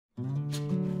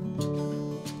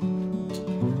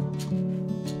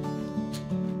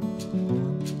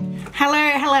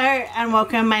Hello and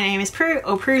welcome, my name is Prue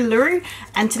or Pruelaroo,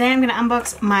 and today I'm going to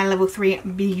unbox my level 3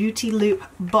 Beauty Loop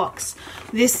box.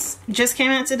 This just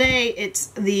came out today. It's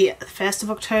the 1st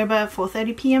of October,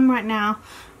 4:30 p.m. right now.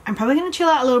 I'm probably going to chill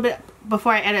out a little bit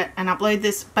before I edit and upload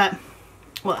this, but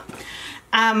well,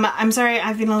 I'm sorry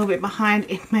I've been a little bit behind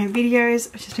in my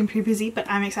videos. I've just been pretty busy, but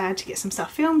I'm excited to get some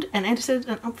stuff filmed and edited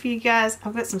and up for you guys.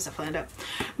 I've got some stuff lined up.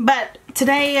 But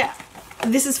today,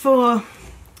 this is for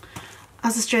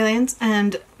us Australians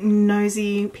and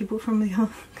nosy people from the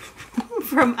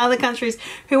from other countries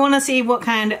who want to see what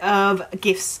kind of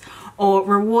gifts or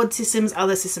reward systems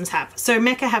other systems have. So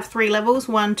Mecca have 3 levels,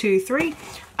 1, 2, 3.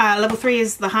 Level 3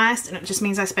 is the highest, and it just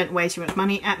means I spent way too much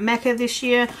money at Mecca this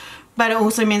year, but it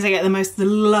also means I get the most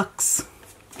deluxe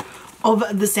of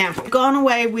the sample. Gone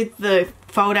away with the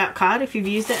fold out card if you've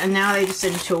used it, and now they just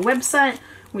send you to a website,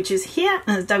 which is here,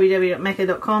 and it's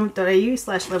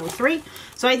www.mecca.com.au/level3.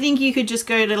 So I think you could just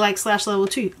go to like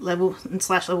 /level2 level and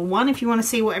 /level 1 if you want to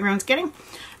see what everyone's getting.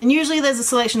 And usually there's a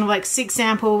selection of like 6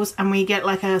 samples, and we get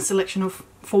like a selection of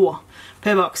 4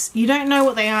 per box. You don't know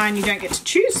what they are and you don't get to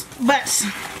choose, but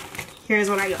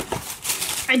here's what I got.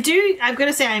 I've got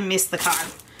to say I missed the card.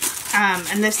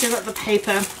 And they've still got the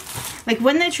paper. Like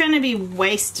when they're trying to be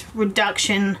waste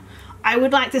reduction, I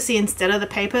would like to see, instead of the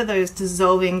paper, those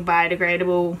dissolving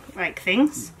biodegradable like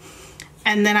things.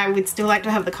 And then I would still like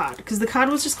to have the card, because the card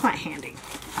was just quite handy.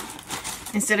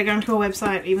 Instead of going to a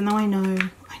website, even though I know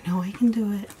I can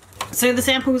do it. So the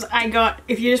samples I got,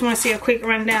 if you just want to see a quick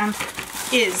rundown,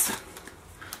 is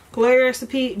Glow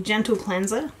Recipe Gentle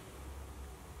Cleanser,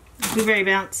 Blueberry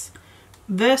Bounce,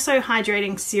 Verso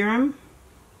Hydrating Serum,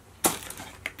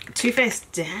 Too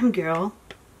Faced Damn Girl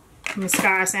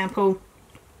mascara sample,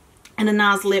 and a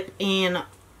NARS lip in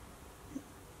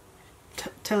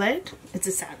Toled. It's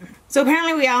a satin. So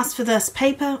apparently we asked for this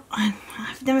paper.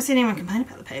 I've never seen anyone complain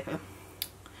about the paper.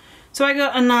 So I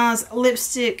got a NARS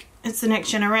lipstick. It's the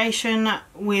Next Generation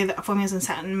with formulas in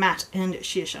satin, matte, and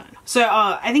sheer shine. So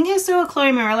I think I saw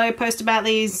Chloe Morello post about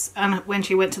these when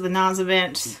she went to the NARS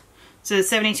event. So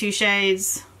 72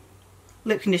 shades,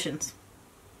 lip conditions.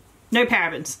 No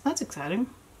parabens. That's exciting.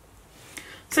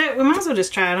 So we might as well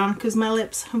just try it on, because my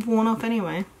lips have worn off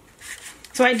anyway.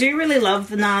 So I do really love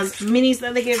the NARS minis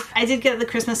that they give. I did get the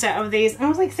Christmas set of these, and it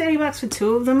was like 30 bucks for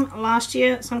 2 of them last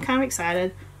year, so I'm kind of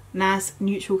excited. Nice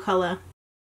neutral colour.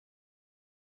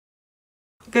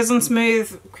 Goes on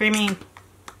smooth, creamy. I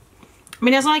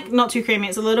mean, it's like not too creamy,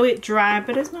 it's a little bit dry,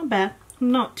 but it's not bad.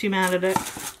 I'm not too mad at it.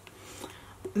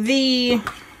 The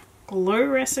Glow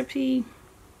Recipe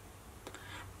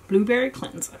Blueberry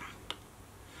Cleanser.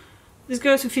 This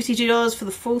goes for $52 for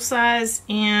the full size,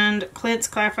 and cleanse,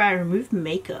 clarify, remove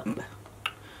makeup.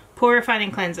 Pore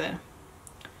refining cleanser.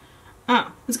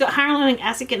 Oh, it's got hyaluronic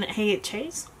acid and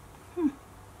AHAs.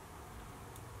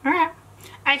 Alright.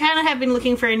 I kind of have been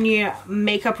looking for a new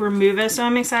makeup remover, so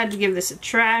I'm excited to give this a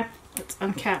try. Let's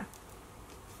uncap.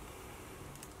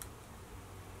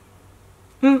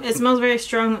 It smells very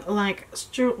strong, like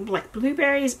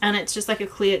blueberries, and it's just like a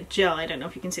clear gel. I don't know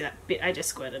if you can see that bit I just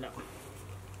squirted up.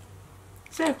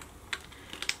 So,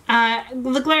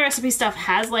 the Glow Recipe stuff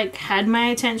has like had my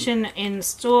attention in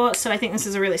store, so I think this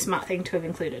is a really smart thing to have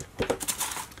included.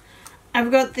 I've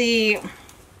got the,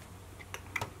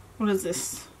 what is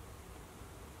this?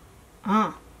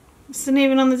 Oh, this isn't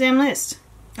even on the damn list.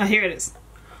 Oh, here it is.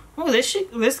 Oh, this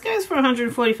goes for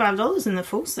 $145 in the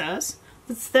full size.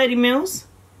 That's 30 mils.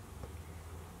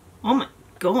 Oh my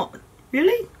god,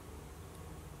 really?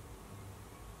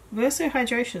 Verso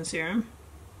Hydration Serum.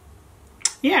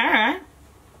 Yeah, alright.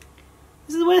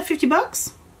 This is worth 50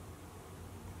 bucks.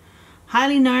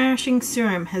 Highly nourishing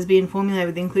serum has been formulated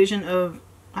with the inclusion of,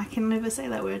 I can never say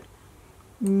that word,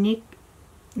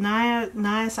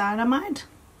 niacinamide,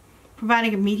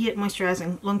 providing immediate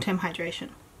moisturizing long-term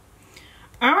hydration.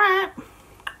 Alright.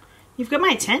 You've got my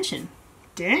attention.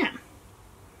 Damn.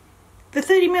 The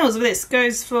 30 mils of this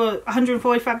goes for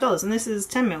 $145, and this is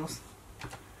 10 mils.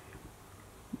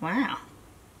 Wow.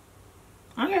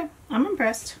 Okay, I'm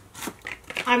impressed.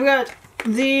 I've got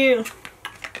the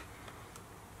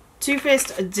Too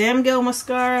Faced Damn Girl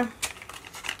mascara.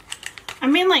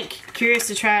 I'm being like curious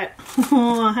to try it.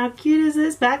 Oh, how cute is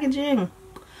this packaging?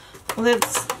 Well,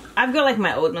 I've got like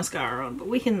my old mascara on, but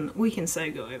we can so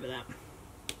go over that.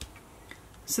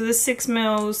 So there's 6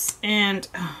 mils, and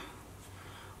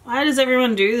why does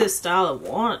everyone do this style of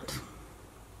wand?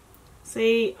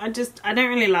 See, I don't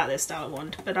really like this style of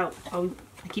wand, but I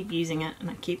keep using it and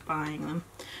I keep buying them.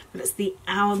 But it's the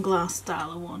hourglass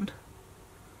style of wand.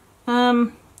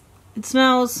 It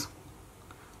smells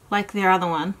like their other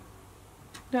one.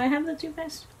 Do I have the Too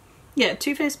Faced? Yeah,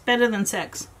 Too Faced Better Than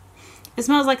Sex. It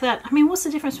smells like that. I mean, what's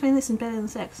the difference between this and Better Than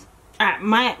Sex?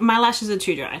 Alright, my lashes are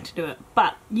too dry to do it.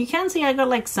 But you can see I got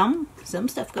like some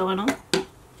stuff going on.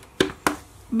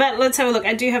 But let's have a look.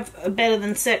 I do have a Better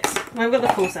Than Sex. I've got the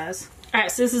full size.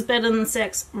 Alright, so this is Better Than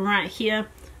Sex right here.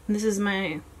 And this is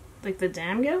my, like, the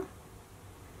Damn Girl.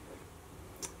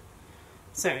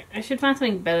 So, I should find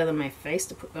something better than my face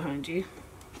to put behind you.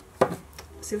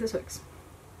 Let's see if this works.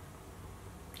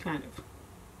 Kind of.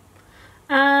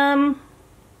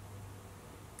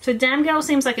 So Damn Girl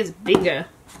seems like it's bigger.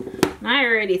 And I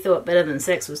already thought Better Than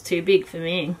Sex was too big for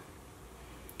me.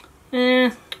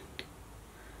 I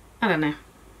don't know.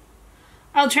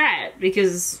 I'll try it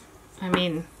because, I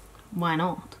mean, why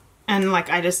not? And like,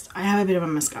 I have a bit of a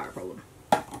mascara problem.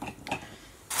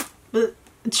 But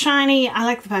it's shiny, I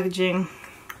like the packaging.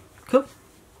 Cool.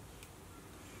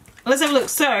 Let's have a look.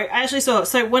 So, I actually saw,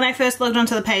 so when I first logged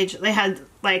onto the page, they had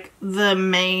like the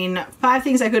main 5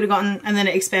 things I could have gotten, and then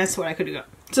it expands to what I could have got.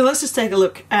 So let's just take a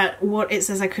look at what it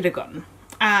says I could have gotten.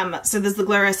 So there's the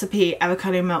Glow Recipe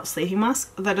Avocado Melt Sleeping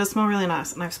Mask. That does smell really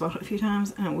nice, and I've smelled it a few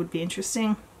times, and it would be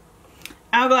interesting.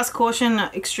 Hourglass Caution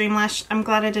Extreme Lash. I'm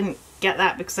glad I didn't get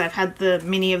that because I've had the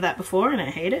mini of that before and I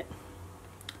hate it.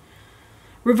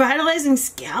 Revitalizing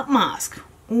Scalp Mask.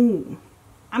 Ooh.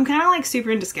 I'm kind of like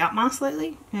super into scalp masks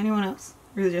lately. Anyone else?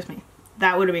 Or is it just me?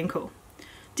 That would have been cool.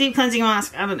 Deep Cleansing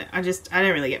Mask. I don't know. I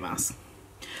don't really get masks.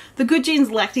 The Good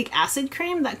Genes Lactic Acid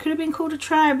Cream. That could have been cool to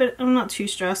try, but I'm not too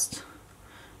stressed.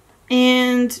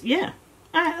 And yeah.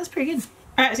 Alright, that's pretty good.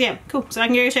 Alright, so yeah, cool. So I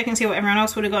can go check and see what everyone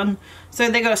else would have gotten. So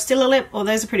they got a Stiller Lip. Oh,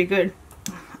 those are pretty good.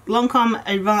 Lancome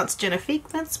Advanced Genifique.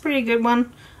 That's a pretty good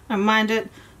one. I don't mind it.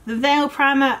 The Veil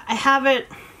Primer. I have it.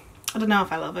 I don't know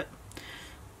if I love it.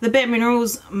 The Bare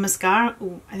Minerals Mascara.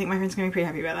 Ooh, I think my friend's going to be pretty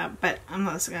happy about that, but I'm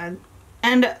not so good.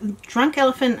 And Drunk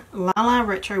Elephant Lala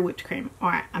Retro Whipped Cream.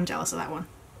 Alright, I'm jealous of that one.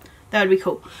 That would be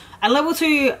cool. At level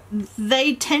 2,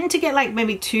 they tend to get like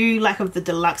maybe 2 like of the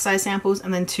deluxe size samples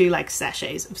and then 2 like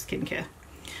sachets of skincare.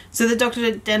 So the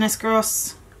Dr. Dennis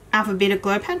Gross Alpha Beta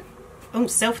Glow Pen. Oh,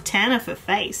 Self Tanner for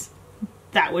face.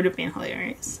 That would have been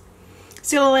hilarious.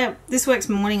 Stiller Lip. This works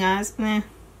morning eyes. Eh.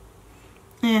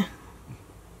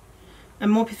 A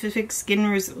More Perfect Skin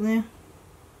Result.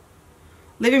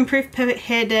 Living Proof Perfect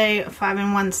Hair Day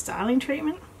 5-in-1 Styling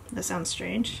Treatment. That sounds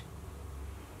strange.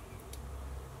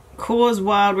 Cause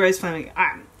Wild Rose Flaming.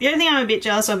 Alright, the only thing I'm a bit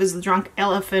jealous of is the Drunk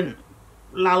Elephant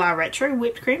Lala Retro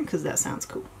Whipped Cream, because that sounds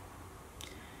cool.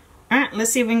 Alright,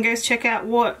 let's see if we can go check out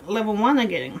what level 1 are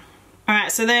getting.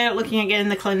 Alright, so they're looking at getting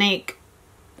the Clinique.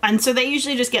 And so they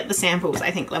usually just get the samples,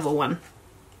 I think, level 1.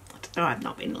 I don't know, I've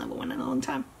not been level 1 in a long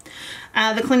time.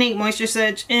 The Clinique Moisture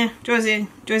Surge,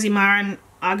 Josie Maran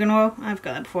Argan Oil, I've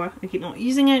got that before, I keep not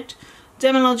using it.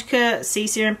 Dermalogica C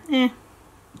Serum,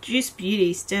 Juice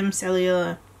Beauty Stem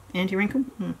Cellular Anti-Wrinkle,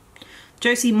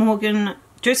 Josie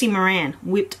Moran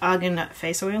Whipped Argan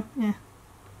Face Oil,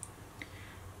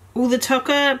 All the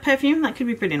Toka perfume, that could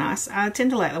be pretty nice. I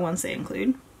tend to like the ones they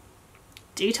include.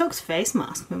 Detox Face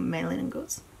Mask from Maybelline and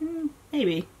Goth,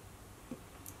 maybe.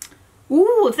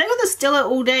 Ooh, if they got the Stella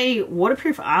All Day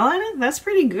Waterproof Eyeliner, that's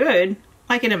pretty good.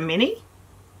 Like in a mini?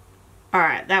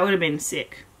 Alright, that would have been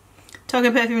sick.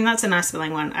 Toka perfume, that's a nice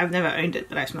smelling one. I've never owned it,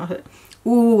 but I've smelled it.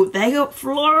 Ooh, they got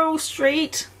Floral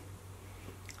Street.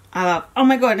 I love, oh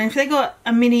my god, and if they got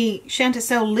a mini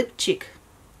Chanticel lipstick.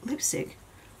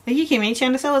 Are you kidding me?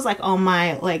 Chanticel is like on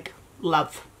my, like,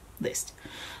 love list.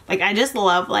 Like, I just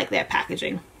love, like, their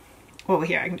packaging. Over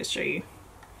here, I can just show you.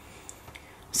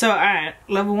 So, alright,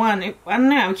 level 1. I don't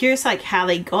know, I'm curious, like, how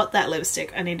they got that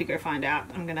lipstick. I need to go find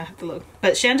out. I'm gonna have to look.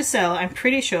 But Chanticel, I'm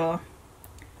pretty sure,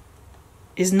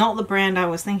 is not the brand I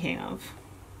was thinking of.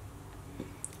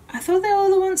 I thought they were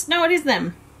the ones. No, it is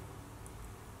them.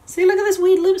 See, look at this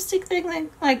weird lipstick thing,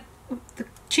 like the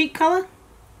cheek color.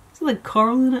 It's like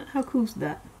coral in it. How cool is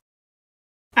that?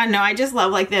 I don't know, I just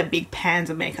love like their big pans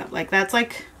of makeup. Like that's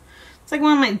like, it's like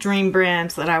one of my dream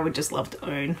brands that I would just love to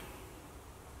own.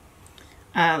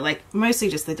 Like mostly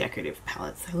just the decorative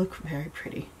palettes. They look very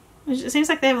pretty. It seems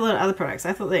like they have a lot of other products.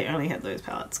 I thought they only had those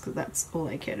palettes because that's all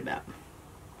they cared about.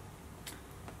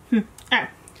 Alright,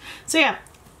 so yeah,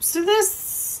 so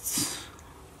this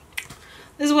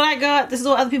is what I got. This is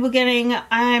what other people are getting.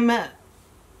 I'm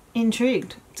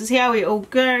intrigued to see how we all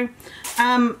go.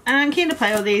 And I'm keen to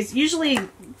play all these. Usually,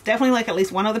 definitely like at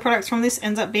least one of the products from this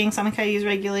ends up being something I use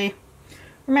regularly.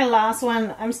 For my last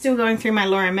one, I'm still going through my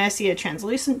Laura Mercier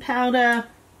translucent powder.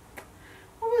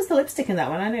 What was the lipstick in that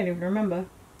one? I don't even remember.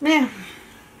 Yeah,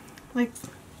 like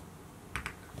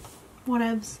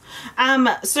whatevs.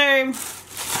 So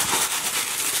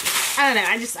I don't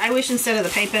know. I wish instead of the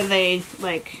paper they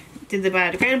like did the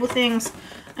biodegradable things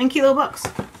and cute little box.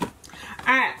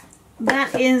 Alright,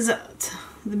 that is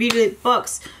the Beauty Loop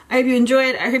box. I hope you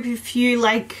enjoyed. I hope if you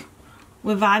like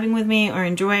were vibing with me or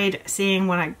enjoyed seeing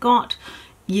what I got,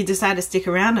 you decide to stick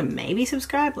around and maybe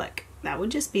subscribe. Like, that would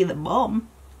just be the bomb.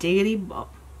 Diggity bomb.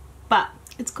 But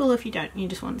it's cool if you don't. You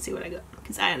just want to see what I got,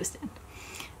 because I understand.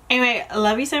 Anyway, I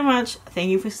love you so much. Thank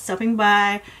you for stopping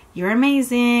by. You're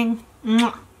amazing.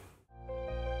 Mwah.